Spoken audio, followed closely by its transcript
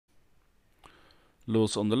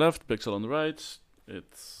LoS on the left, Biksel on the right.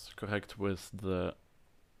 It's correct with the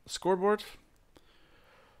scoreboard.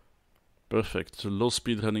 Perfect. LoS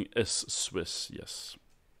Speedrunning is Swiss, yes.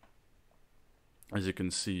 As you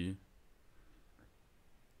can see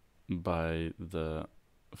by the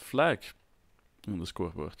flag on the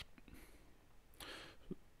scoreboard.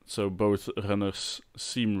 So both runners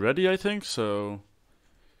seem ready, I think, so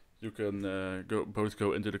you can both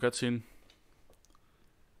go into the cutscene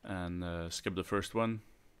and skip the first one.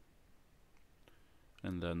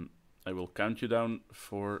 And then I will count you down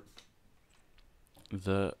for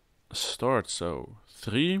the start. So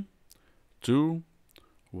 3, 2,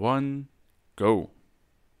 1, go.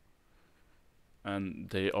 And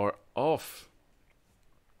they are off.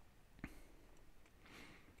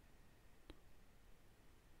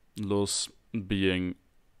 LoS being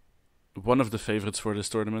one of the favorites for this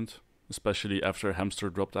tournament, especially after Hamster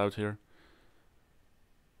dropped out here.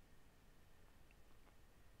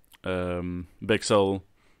 Biksel,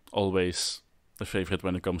 always a favorite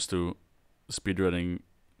when it comes to speedrunning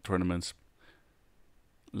tournaments.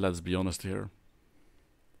 Let's be honest here.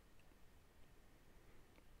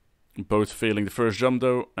 Both failing the first jump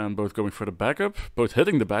though, and both going for the backup. Both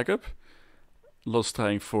hitting the backup. LoS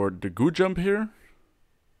trying for the good jump here.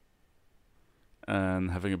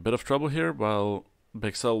 And having a bit of trouble here, while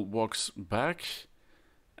Biksel walks back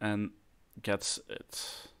and gets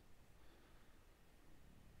it.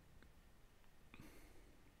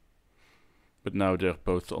 But now they're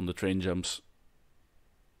both on the train jumps.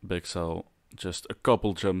 Biksel just a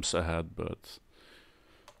couple jumps ahead, but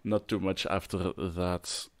not too much after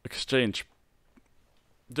that exchange.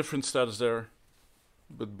 Different status there,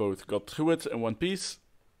 but both got through it in one piece.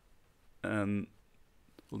 And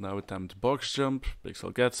will now attempt box jump.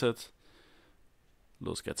 Biksel gets it.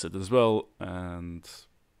 LoS gets it as well, and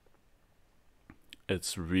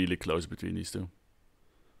it's really close between these two.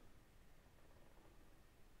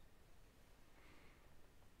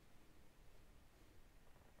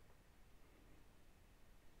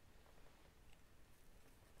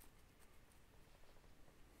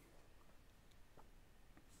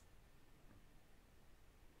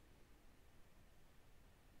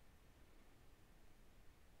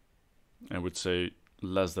 I would say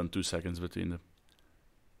less than 2 seconds between them.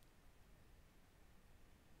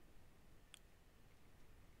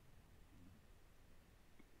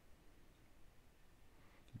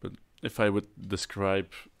 But if I would describe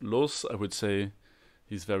LoS, I would say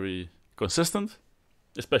he's very consistent,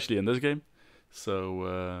 especially in this game.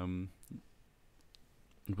 So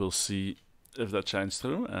we'll see if that shines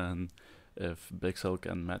through and if Biksel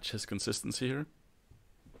can match his consistency here.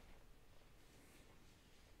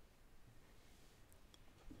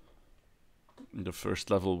 The first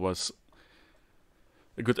level was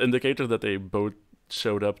a good indicator that they both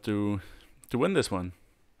showed up to win this one.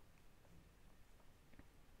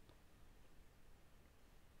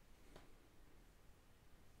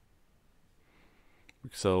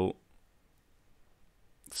 So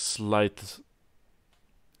slight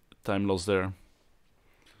time loss there.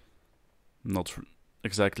 Not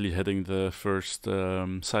exactly hitting the first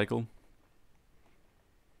cycle.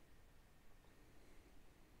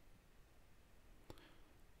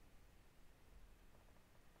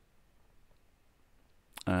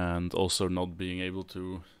 And also not being able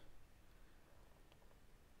to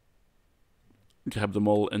grab them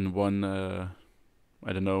all in one,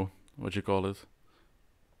 I don't know what you call it,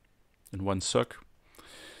 in one suck.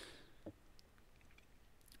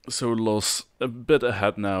 So LoS a bit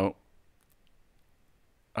ahead now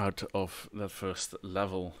out of that first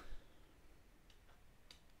level.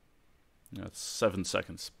 That's 7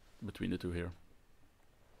 seconds between the two here.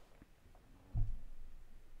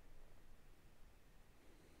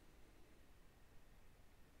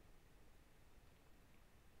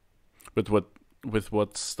 But with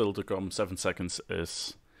what's still to come, 7 seconds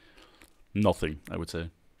is nothing, I would say.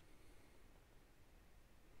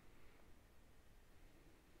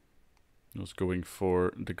 He was going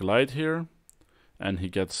for the glide here, and he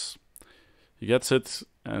gets it,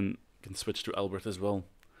 and can switch to Albert as well.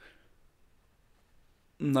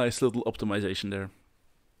 Nice little optimization there.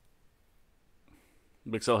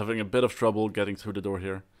 Biksel having a bit of trouble getting through the door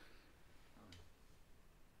here.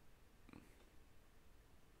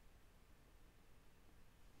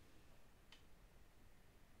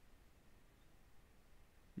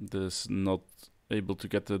 This not able to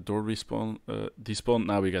get the door despawn.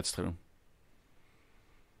 Now he gets through.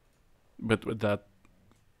 But with that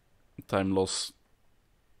time loss,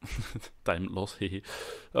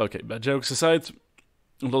 okay, bad jokes aside,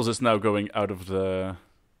 LoS is now going out of the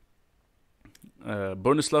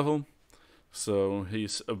bonus level, so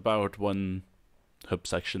he's about one hub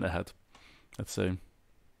section ahead, let's say.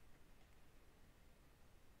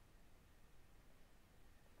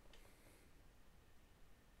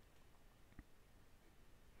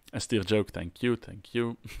 A steer joke, thank you, thank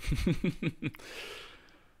you.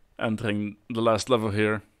 Entering the last level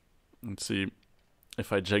here. Let's see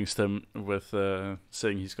if I jinxed him with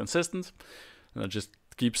saying he's consistent. And I just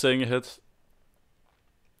keep saying it.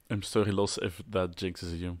 I'm sorry, LoS, if that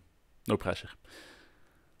jinxes you. No pressure.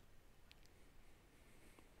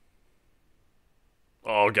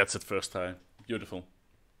 Oh, gets it first try. Beautiful.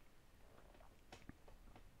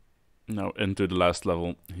 Now into the last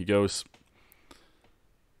level he goes.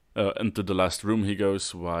 Into the last room he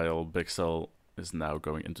goes, while Biksel is now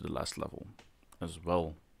going into the last level as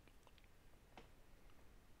well.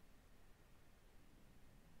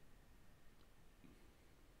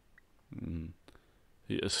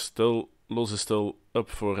 LoS is still up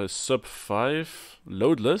for a sub 5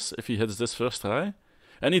 loadless if he hits this first try.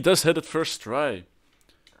 And he does hit it first try.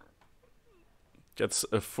 Gets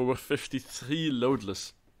a 453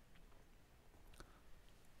 loadless.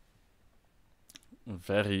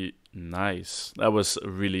 Very nice. That was a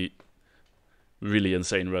really, really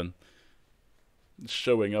insane run.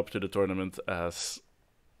 Showing up to the tournament as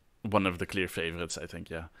one of the clear favorites, I think,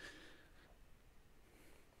 yeah.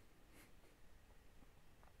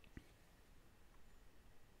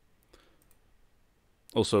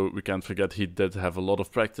 Also, we can't forget he did have a lot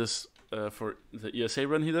of practice for the ESA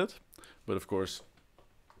run he did. But of course,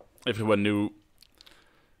 everyone knew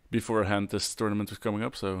beforehand this tournament was coming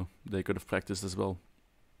up, so they could have practiced as well.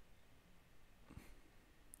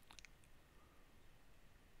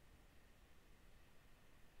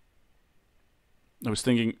 I was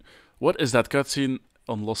thinking, what is that cutscene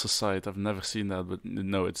on LoS's side? I've never seen that, but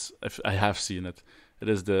no, I have seen it. It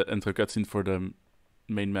is the intro cutscene for the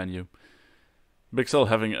main menu. Biksel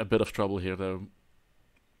having a bit of trouble here, though,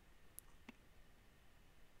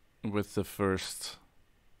 with the first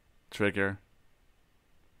trigger.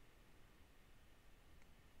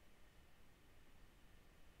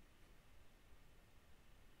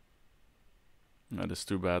 That is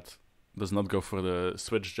too bad. Does not go for the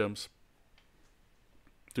switch jumps.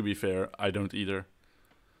 To be fair, I don't either.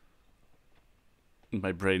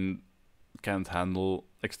 My brain can't handle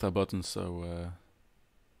extra buttons, so...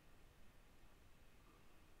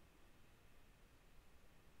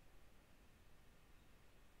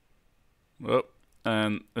 Oh,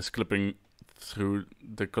 and is clipping through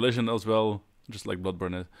the collision as well, just like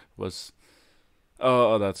Bloodborne was.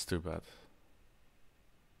 Oh, that's too bad.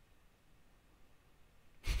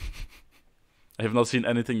 I have not seen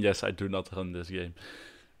anything. Yes, I do not run this game.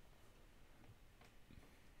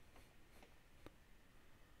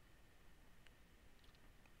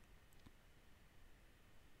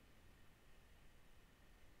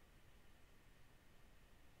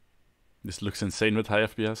 This looks insane with high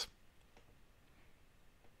FPS.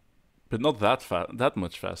 But not that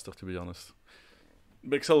much faster, to be honest.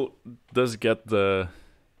 Biksel does get the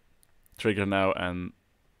trigger now and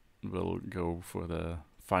will go for the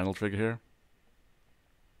final trigger here.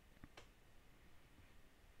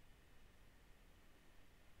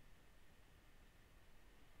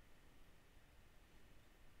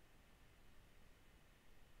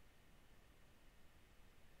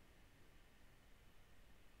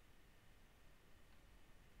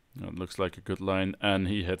 It looks like a good line, and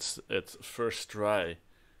he hits it first try.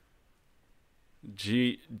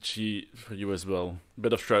 GG for you as well.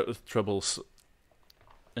 Bit of troubles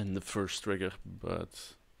in the first trigger,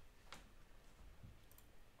 but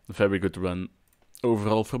a very good run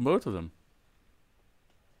overall for both of them.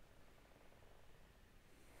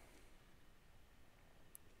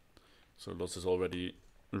 So LoS is already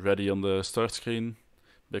ready on the start screen.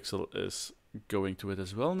 Biksel is going to it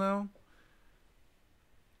as well now.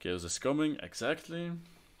 Chaos is coming, exactly.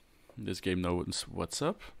 This game knows what's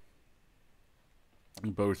up.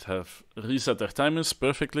 Both have reset their timers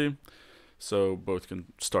perfectly, so both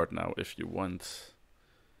can start now if you want.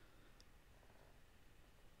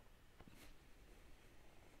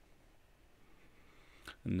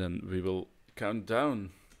 And then we will count down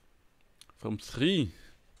from 3,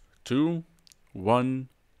 2, 1,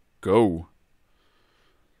 go.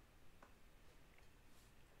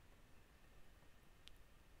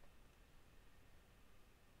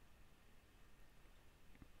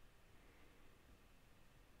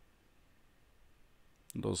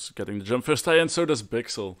 LoS getting the jump first try, and so does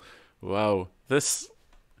Biksel. Wow, these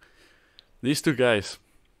two guys,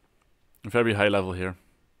 very high level here.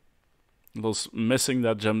 LoS missing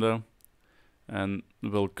that jump though, and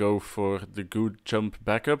will go for the good jump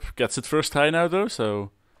backup. Gets it first try now though,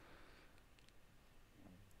 so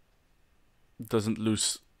doesn't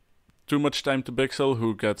lose too much time to Biksel,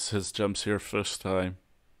 who gets his jumps here first time.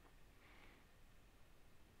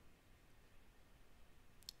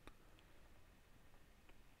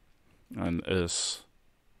 And is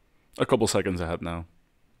a couple seconds ahead now,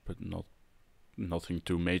 but nothing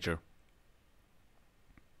too major.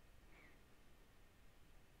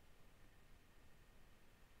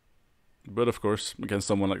 But of course, against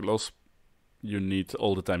someone like LoS, you need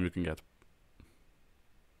all the time you can get.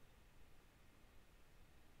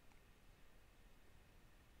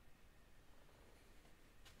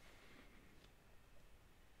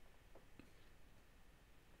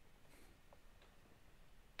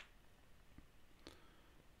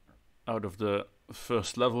 Out of the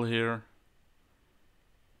first level here,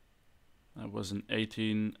 I was an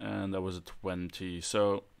 18 and I was a 20,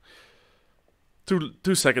 so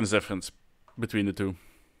two seconds difference between the two.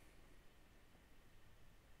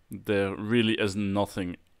 There really is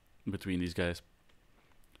nothing between these guys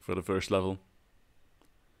for the first level.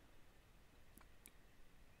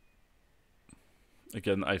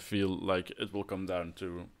 Again, I feel like it will come down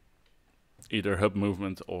to either hub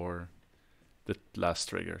movement or the last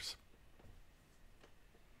triggers.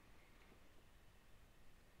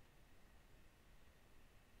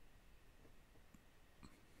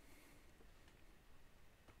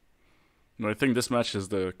 I think this match is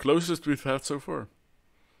the closest we've had so far.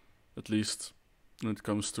 At least when it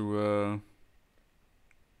comes to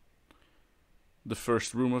the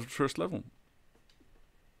first room of the first level.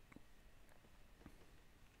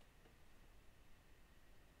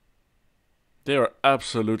 They are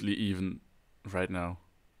absolutely even right now.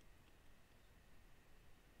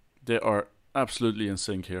 They are absolutely in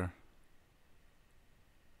sync here.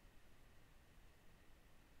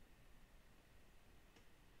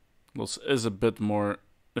 LoS is a bit more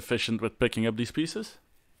efficient with picking up these pieces.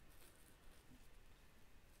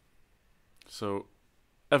 So,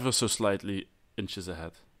 ever so slightly inches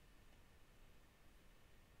ahead.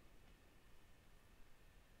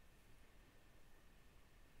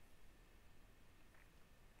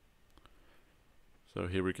 So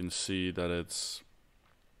here we can see that it's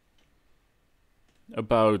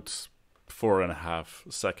about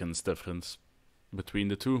 4.5 seconds difference between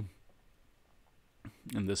the two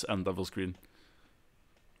in this end level screen.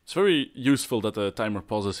 It's very useful that the timer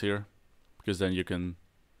pauses here, because then you can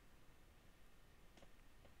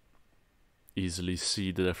easily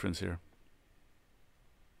see the difference here.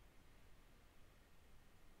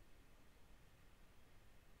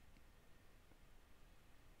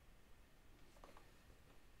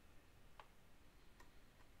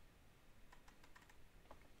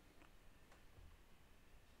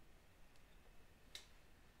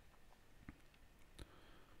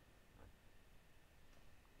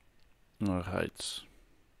 Alright.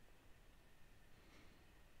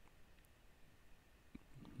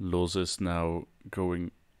 LoS is now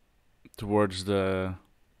going towards the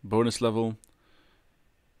bonus level.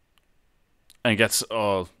 And gets,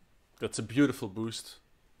 oh, that's a beautiful boost.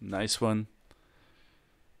 Nice one.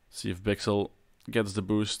 See if Biksel gets the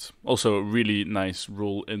boost. Also, really nice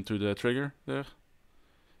roll into the trigger there.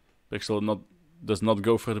 Biksel does not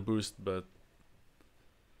go for the boost, but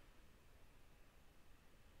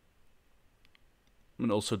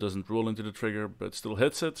and also doesn't roll into the trigger, but still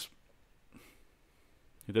hits it.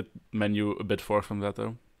 He did menu a bit far from that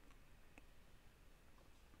though.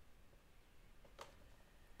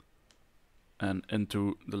 And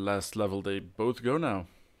into the last level they both go now.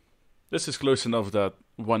 This is close enough that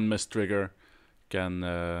one missed trigger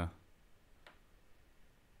can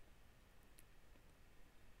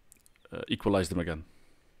equalize them again.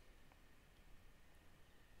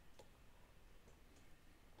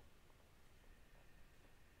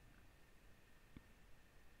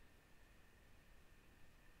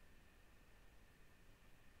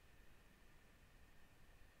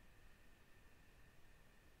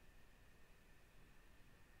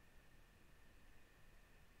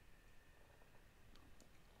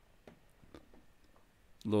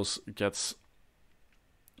 LoS gets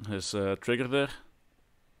his trigger there,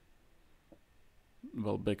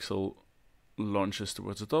 while Biksel launches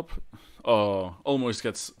towards the top. Oh, almost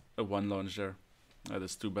gets a one launch there. That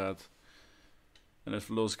is too bad. And if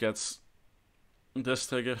LoS gets this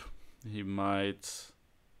trigger, he might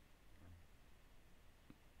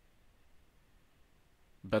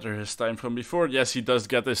better his time from before. Yes, he does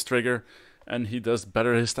get this trigger, and he does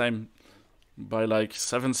better his time by like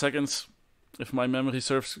 7 seconds. If my memory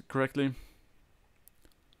serves correctly.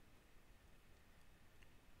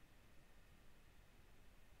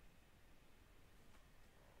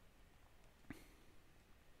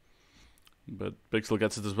 But Biksel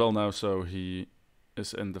gets it as well now, so he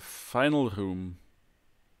is in the final room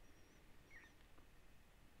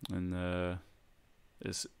and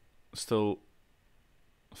is still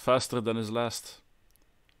faster than his last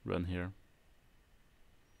run here.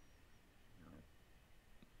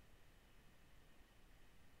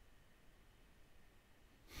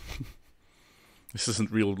 This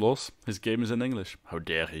isn't real LoS. His game is in English. How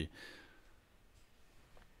dare he?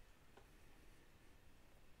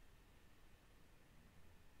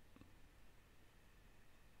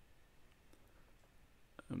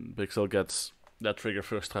 Biksel gets that trigger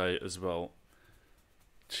first try as well.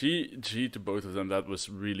 GG to both of them. That was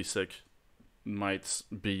really sick. Might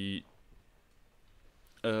be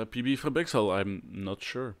a PB for Biksel. I'm not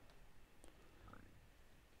sure.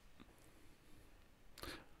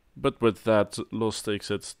 But with that, LoS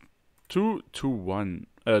takes it 2-1.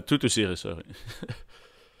 2-0, sorry.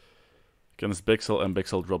 Against Biksel, and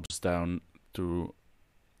Biksel drops down to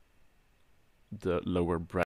the lower bracket.